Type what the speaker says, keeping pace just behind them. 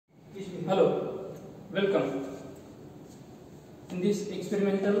Hello, welcome. In this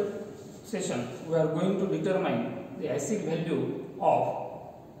experimental session, we are going to determine the acid value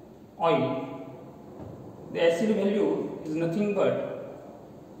of oil. The acid value is nothing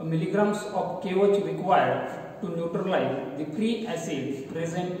but milligrams of KOH required to neutralize the free acid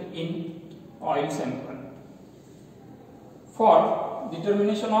present in oil sample. For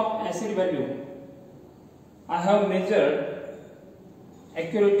determination of acid value, I have measured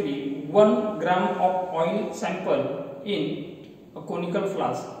accurately 1 gram of oil sample in a conical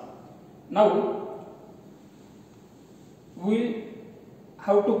flask. Now we will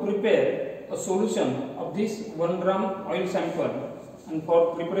have to prepare a solution of this 1 gram oil sample, and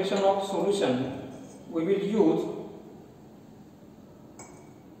for preparation of solution we will use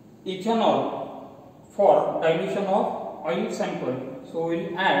ethanol for dilution of oil sample. So we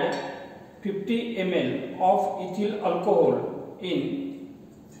will add 50 ml of ethyl alcohol in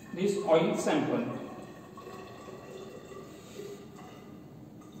this oil sample.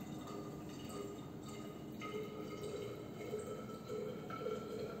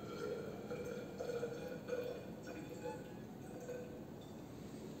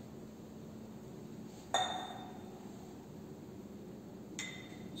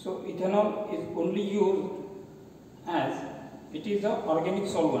 So ethanol is only used as it is an organic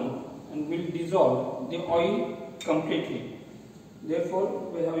solvent and will dissolve the oil completely.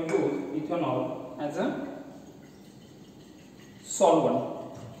 Therefore, we have used ethanol as a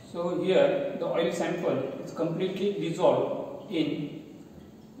solvent. So here the oil sample is completely dissolved in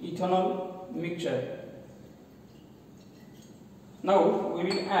ethanol mixture. Now we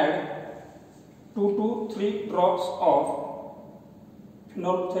will add 2 to 3 drops of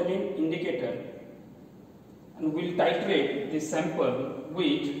phenolphthalein indicator and we will titrate this sample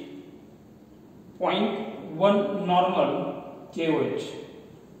with 0.1 normal KOH.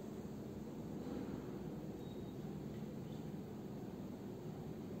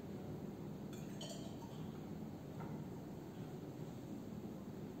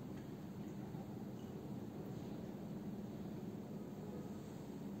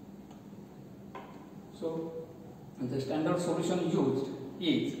 So the standard solution used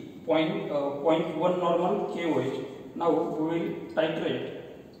is 0.1 normal KOH. Now we will titrate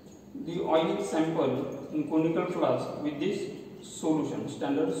the oil sample in conical flask with this solution,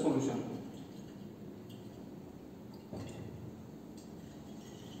 standard solution.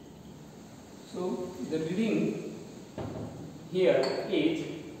 So the reading here is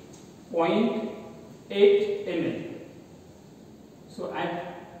 0.8 ml. So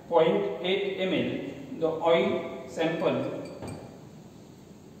at 0.8 ml the oil sample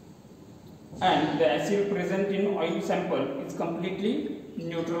and the acid present in oil sample is completely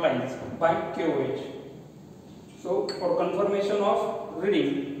neutralized by KOH. So for confirmation of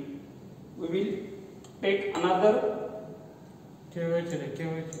reading, we will take another KOH.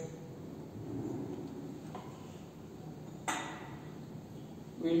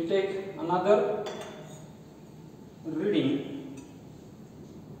 We will take another reading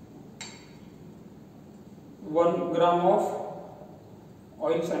 1 gram of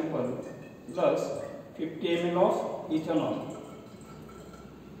oil sample plus 50 ml of ethanol.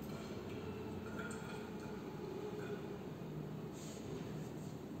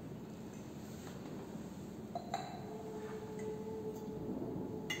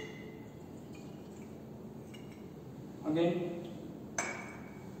 Again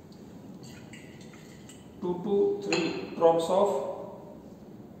 2 to 3 drops of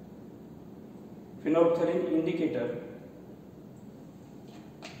phenolphthalein indicator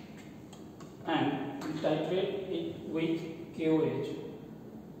and titrate it with KOH.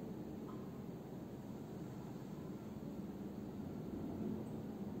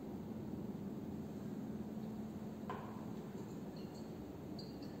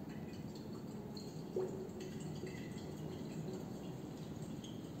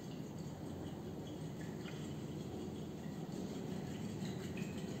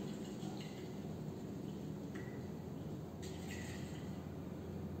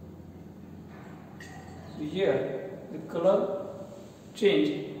 Here the color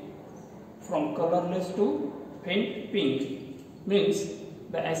changed from colorless to faint pink, means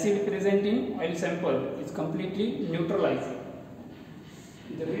the acid present in oil sample is completely neutralized.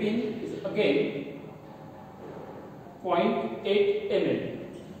 The reading is again 0.8 ml.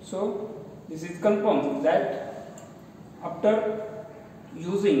 So this is confirmed that after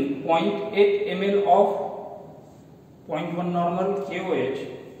using 0.8 ml of 0.1 normal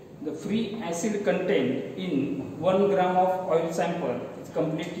KOH, the free acid content in 1 gram of oil sample is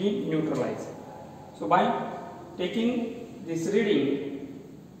completely neutralized. So by taking this reading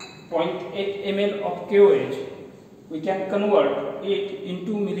 0.8 ml of KOH, we can convert it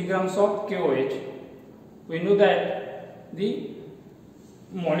into milligrams of KOH. We know that the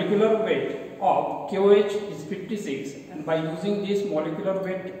molecular weight of KOH is 56, and by using this molecular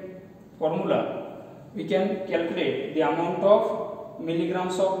weight formula, we can calculate the amount of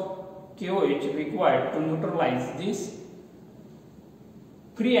milligrams of KOH required to neutralize this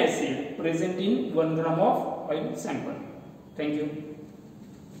free acid present in 1 gram of oil sample. Thank you.